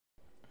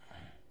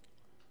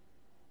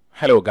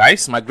Hello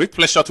guys, my great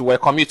pleasure to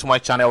welcome you to my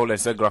channel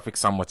Let's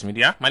Graphics and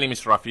Multimedia. My name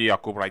is Rafi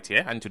Yakub right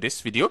here, and in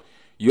today's video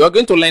you are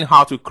going to learn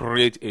how to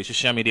create a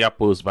social media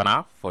post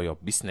banner for your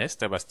business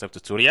step-by-step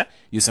tutorial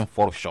using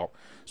Photoshop.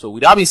 So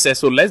with that being said,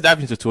 let's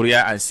dive into the tutorial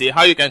and see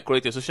how you can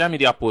create a social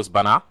media post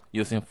banner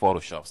using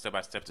Photoshop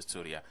step-by-step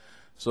tutorial.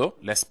 So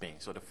let's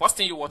begin. So the first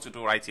thing you want to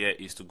do right here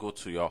is to go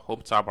to your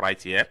home tab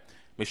right here.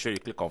 Make sure you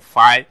click on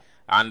File,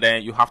 and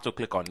then you have to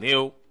click on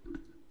New.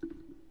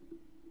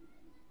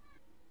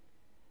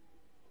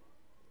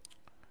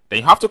 Then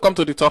you have to come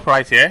to the top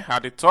right here.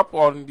 At the top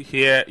on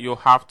here, you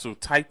have to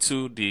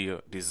title the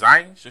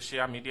design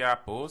social media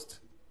post.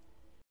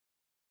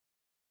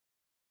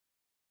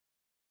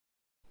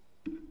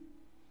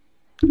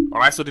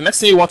 Alright, so the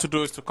next thing you want to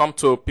do is to come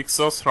to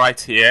pixels right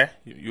here.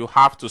 You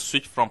have to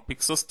switch from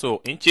pixels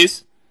to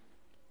inches.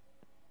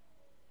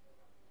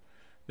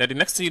 Then the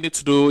next thing you need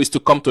to do is to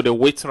come to the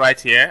width right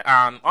here,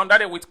 and under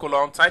the width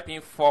column type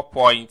in 4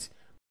 point.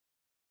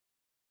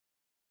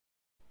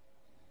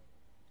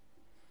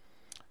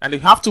 And you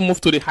have to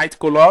move to the height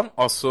column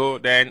also.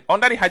 Then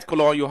under the height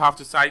column, you have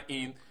to type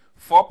in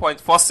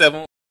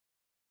 4.47.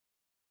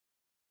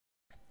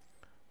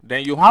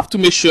 Then you have to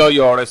make sure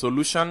your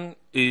resolution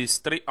is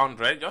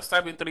 300. Just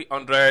type in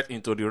 300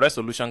 into the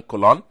resolution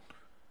column.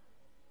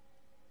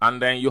 And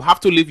then you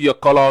have to leave your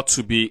color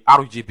to be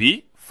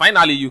RGB.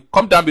 Finally, you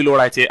come down below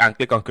right here and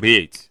click on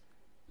Create.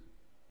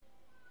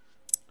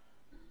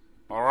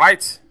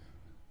 Alright.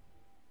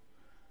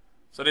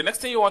 So the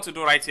next thing you want to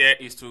do right here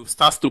is to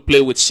start to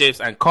play with shapes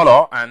and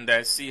color and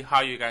see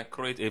how you can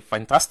create a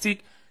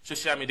fantastic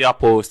social media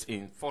post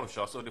in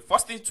Photoshop. So the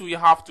first thing you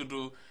have to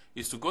do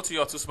is to go to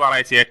your toolbar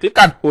right here, click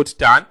and hold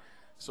down.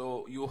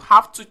 So you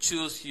have to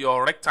choose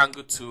your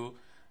rectangle tool.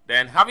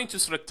 Then having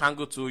choose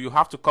rectangle tool, you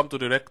have to come to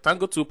the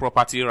rectangle tool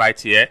property right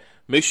here.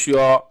 Make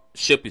sure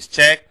shape is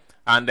checked,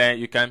 and then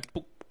you can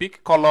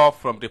pick color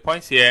from the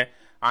points here.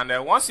 And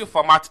then once you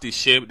format the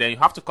shape, then you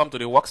have to come to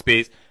the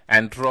workspace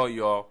and draw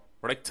your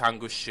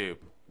rectangle shape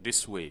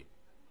this way.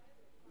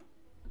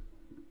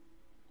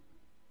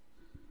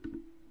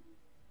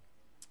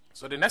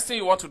 So the next thing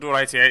you want to do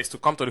right here is to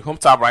come to the home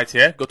tab right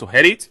here, go to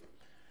Edit.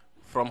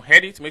 From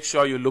Edit, make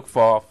sure you look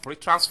for Free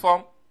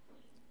Transform.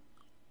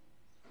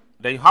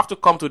 Then you have to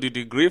come to the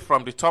degree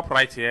from the top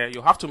right here.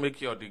 You have to make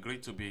your degree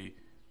to be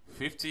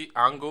 50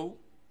 angle.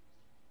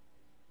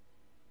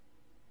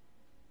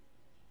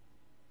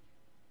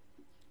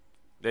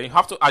 Then you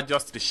have to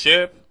adjust the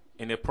shape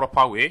in a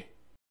proper way.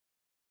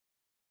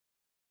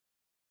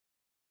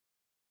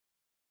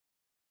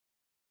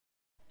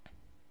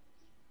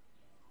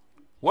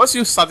 Once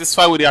you're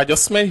satisfied with the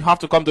adjustment, you have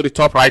to come to the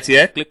top right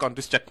here, click on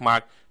this check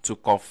mark to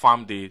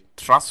confirm the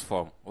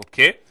transform,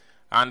 okay?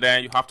 And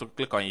then you have to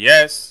click on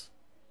yes.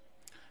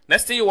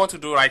 Next thing you want to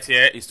do right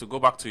here is to go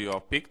back to your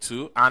pick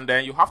tool, and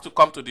then you have to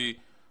come to the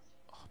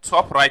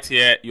top right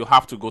here. You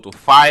have to go to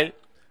File.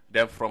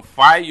 Then from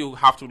File, you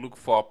have to look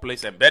for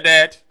Place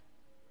Embedded.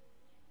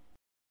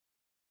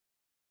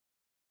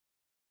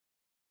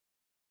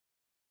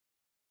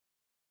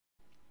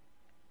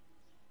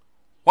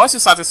 Once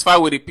you're satisfied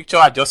with the picture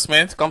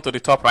adjustment, come to the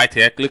top right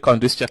here, click on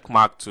this check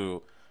mark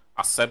to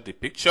accept the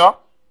picture.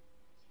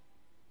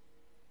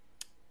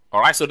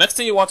 Alright, so next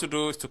thing you want to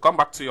do is to come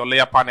back to your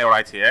layer panel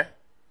right here.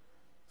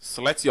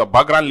 Select your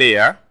background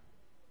layer.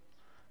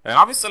 And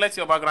having selected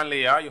your background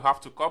layer, you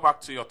have to come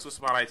back to your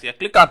toolbar right here.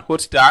 Click and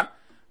hold down.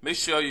 Make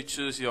sure you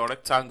choose your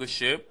rectangle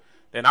shape.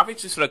 Then having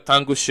choose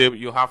rectangle shape,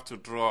 you have to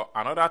draw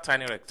another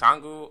tiny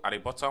rectangle at the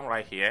bottom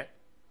right here.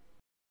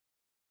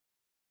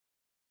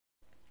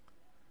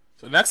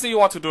 So the next thing you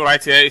want to do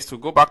right here is to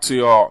go back to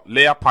your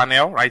layer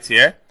panel right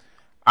here,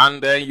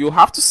 and then you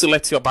have to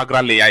select your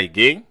background layer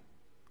again.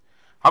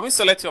 Having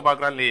selected your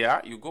background layer,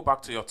 you go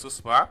back to your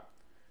toolbar,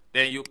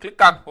 then you click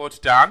and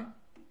hold down.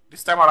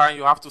 This time around,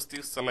 you have to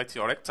still select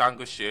your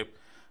rectangle shape,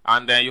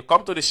 and then you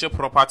come to the shape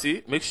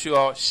property. Make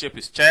sure shape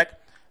is checked.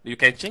 You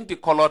can change the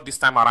color this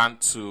time around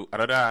to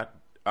another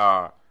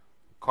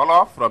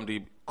color from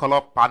the color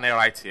panel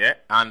right here,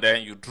 and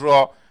then you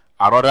draw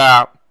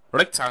another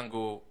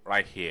rectangle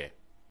right here.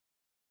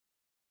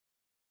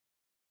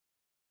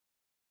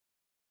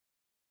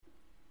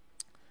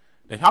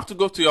 Then you have to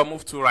go to your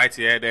move tool right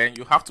here. Then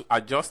you have to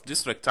adjust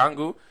this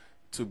rectangle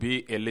to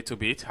be a little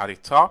bit at the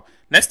top.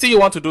 Next thing you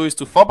want to do is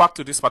to fall back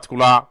to this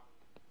particular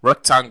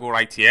rectangle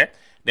right here.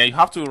 Then you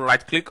have to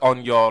right click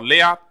on your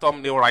layer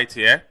thumbnail right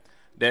here.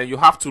 Then you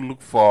have to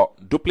look for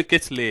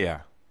duplicate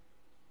layer.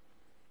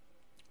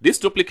 This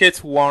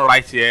duplicate one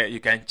right here, you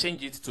can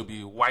change it to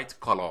be white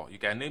color. You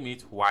can name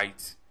it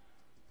white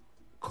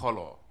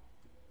color.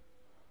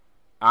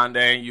 And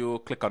then you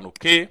click on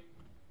OK.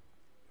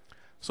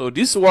 So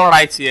this one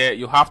right here,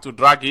 you have to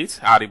drag it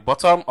at the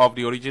bottom of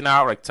the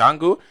original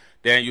rectangle.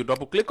 Then you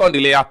double click on the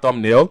layer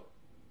thumbnail.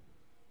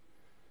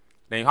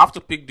 Then you have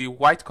to pick the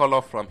white color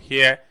from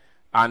here,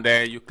 and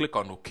then you click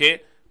on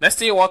OK. Next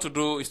thing you want to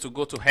do is to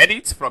go to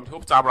Edit from the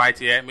home tab right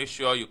here. Make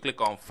sure you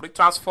click on Free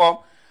Transform.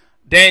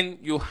 Then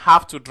you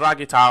have to drag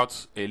it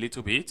out a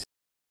little bit.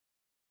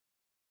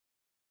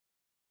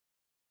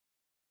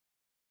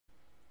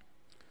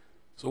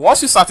 So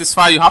once you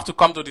satisfy, you have to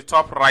come to the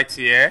top right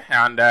here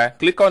and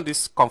click on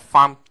this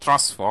confirm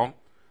transform.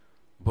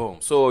 Boom.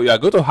 So you are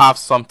going to have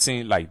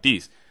something like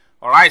this.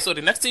 All right. So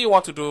the next thing you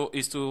want to do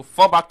is to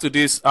fall back to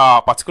this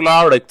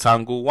particular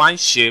rectangle, one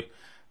shape.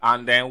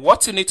 And then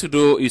what you need to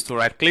do is to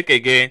right click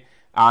again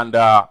and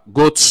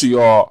go to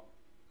your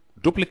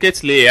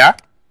duplicate layer.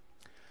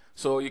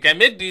 So you can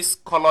make this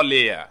color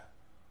layer.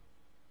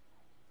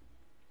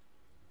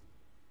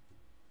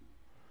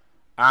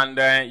 And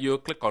then you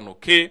click on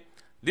OK.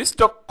 This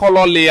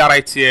color layer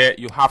right here,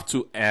 you have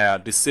to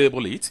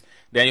disable it.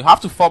 Then you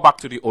have to fall back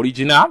to the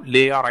original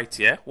layer right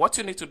here. What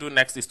you need to do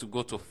next is to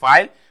go to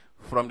File.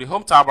 From the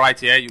Home tab right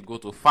here, you go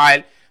to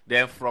File.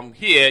 Then from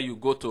here, you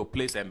go to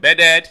Place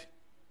Embedded.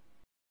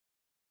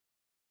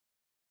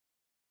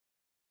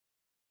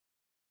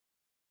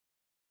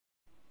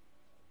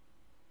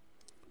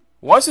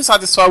 Once you're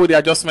satisfied with the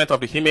adjustment of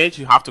the image,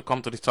 you have to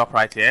come to the top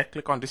right here.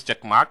 Click on this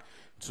check mark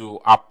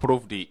to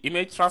approve the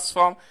image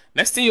transform.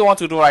 Next thing you want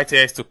to do right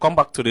here is to come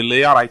back to the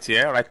layer right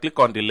here. Right click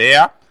on the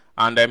layer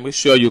and then make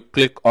sure you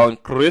click on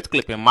create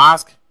clipping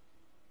mask.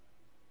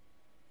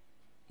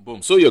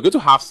 Boom. So you're going to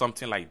have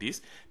something like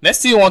this.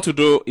 Next thing you want to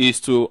do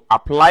is to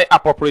apply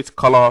appropriate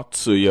color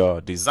to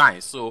your design.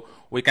 So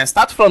we can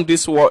start from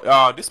this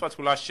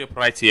particular shape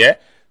right here.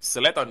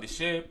 Select on the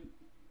shape.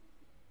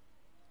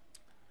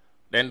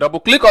 Then double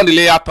click on the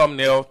layer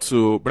thumbnail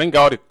to bring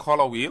out the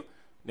color wheel.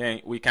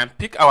 Then we can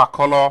pick our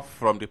color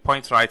from the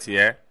point right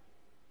here.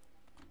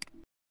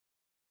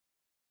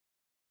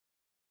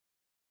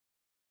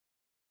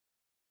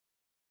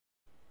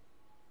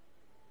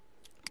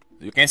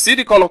 You can see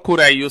the color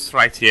code I used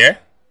right here.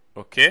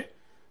 Okay.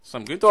 So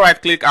I'm going to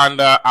right click and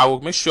I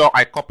will make sure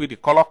I copy the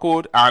color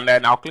code and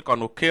then I'll click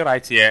on OK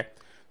right here.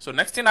 So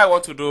next thing I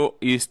want to do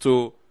is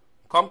to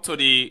come to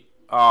the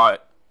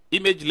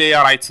image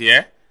layer right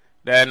here.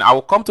 Then I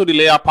will come to the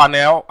layer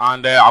panel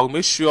and I will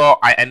make sure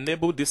I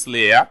enable this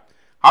layer.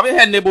 Having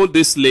enabled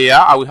this layer,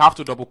 I will have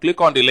to double click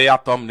on the layer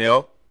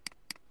thumbnail.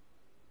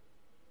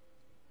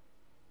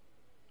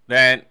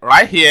 Then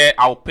right here,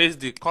 I will paste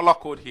the color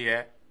code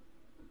here.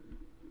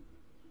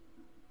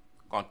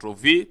 Ctrl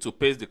V to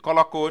paste the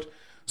color code.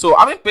 So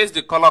having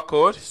pasted the color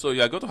code, so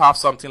you are going to have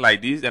something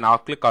like this. Then I'll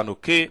click on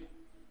OK.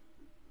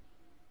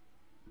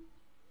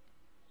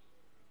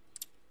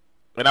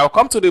 When I'll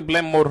come to the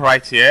blend mode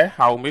right here,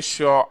 I'll make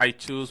sure I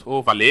choose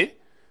overlay.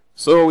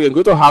 So we're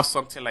going to have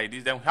something like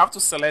this. Then we have to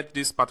select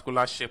this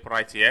particular shape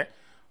right here.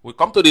 We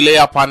come to the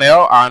layer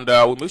panel and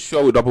we make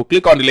sure we double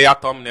click on the layer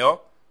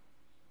thumbnail.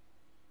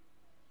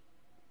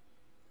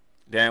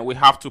 Then we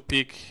have to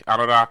pick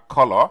another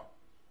color.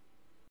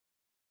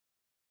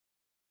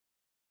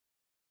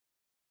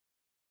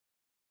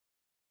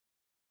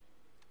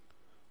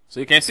 So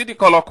you can see the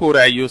color code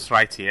I used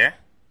right here.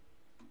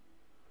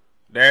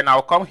 Then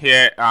I'll come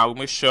here and I'll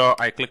make sure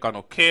I click on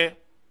OK.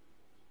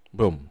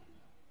 Boom.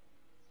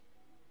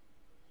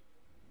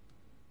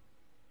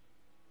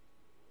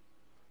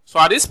 So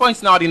at this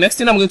point now, the next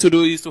thing I'm going to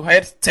do is to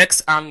add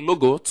text and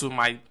logo to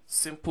my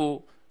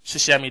simple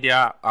social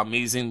media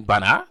amazing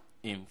banner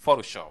in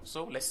Photoshop.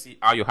 So let's see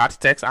how you add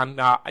text and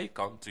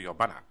icon to your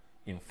banner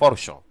in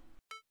Photoshop.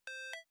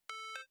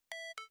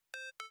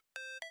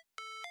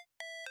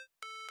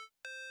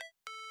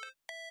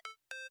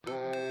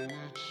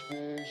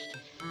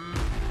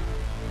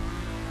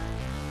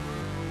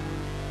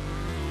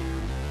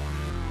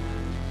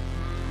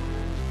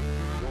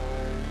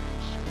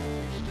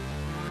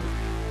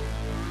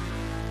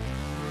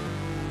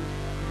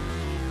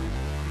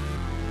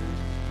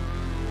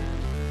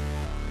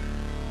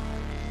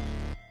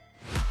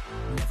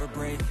 Never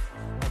break,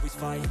 always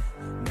fight,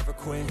 never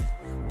quit,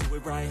 do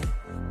it right,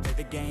 play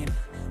the game,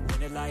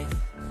 win it life,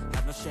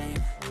 have no shame,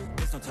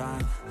 there's no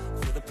time,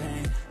 feel the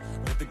pain,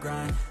 live the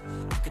grind,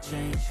 I could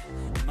change,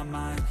 in my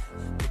mind,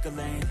 pick a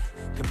lane,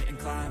 commit and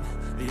climb,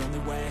 the only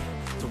way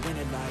to win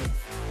it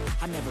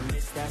life, I never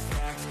miss, that's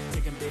fact,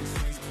 taking big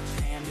swings,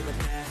 put your hand to the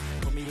bat,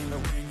 put me in the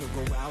ring,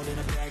 you'll go out in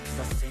a bag, cause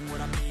I sing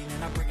what I mean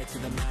and I bring it to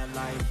the mad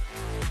light,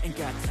 ain't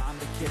got time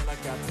to kill, I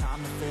got time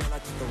to feel, I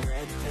took the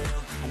red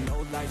pill, I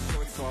know life's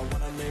short so I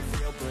wanna live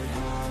real, but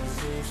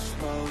how's it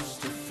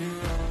supposed to feel?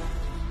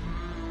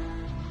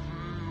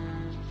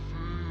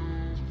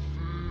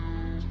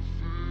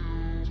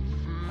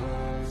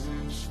 How's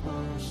it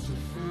supposed to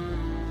feel?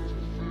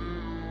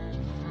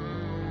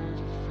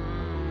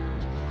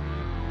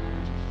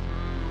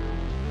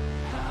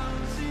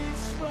 How's it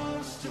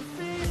supposed to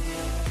feel?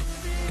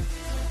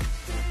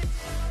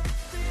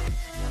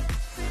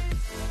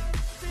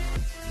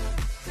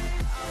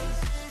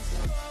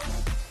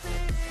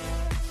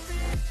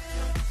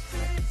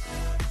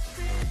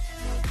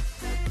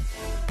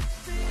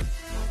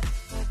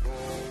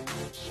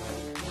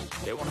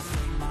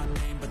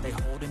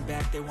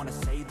 wanna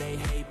say they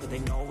hate, but they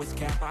know it's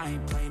cap. I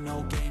ain't play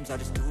no games, I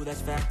just do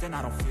that's fact. And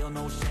I don't feel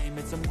no shame,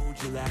 it's a mood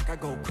you lack. I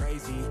go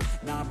crazy,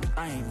 nah, but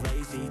I ain't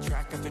lazy.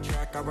 Track after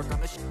track, I work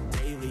on this shit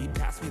daily.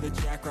 Pass me the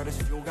jack, right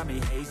as fuel, got me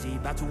hazy.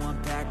 About to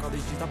unpack all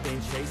these things I've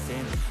been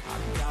chasing.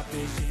 I've got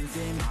visions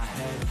in my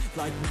head,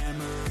 like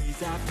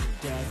memories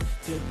after death.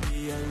 To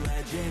be a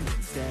legend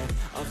instead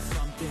of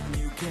something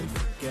you can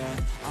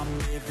forget. I'm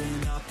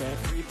living up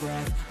every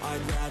breath,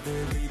 I'd rather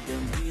lead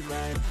than be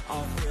led.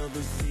 I'll fill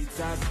the seats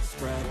as I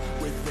spread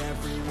with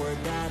every word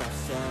that I've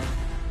said.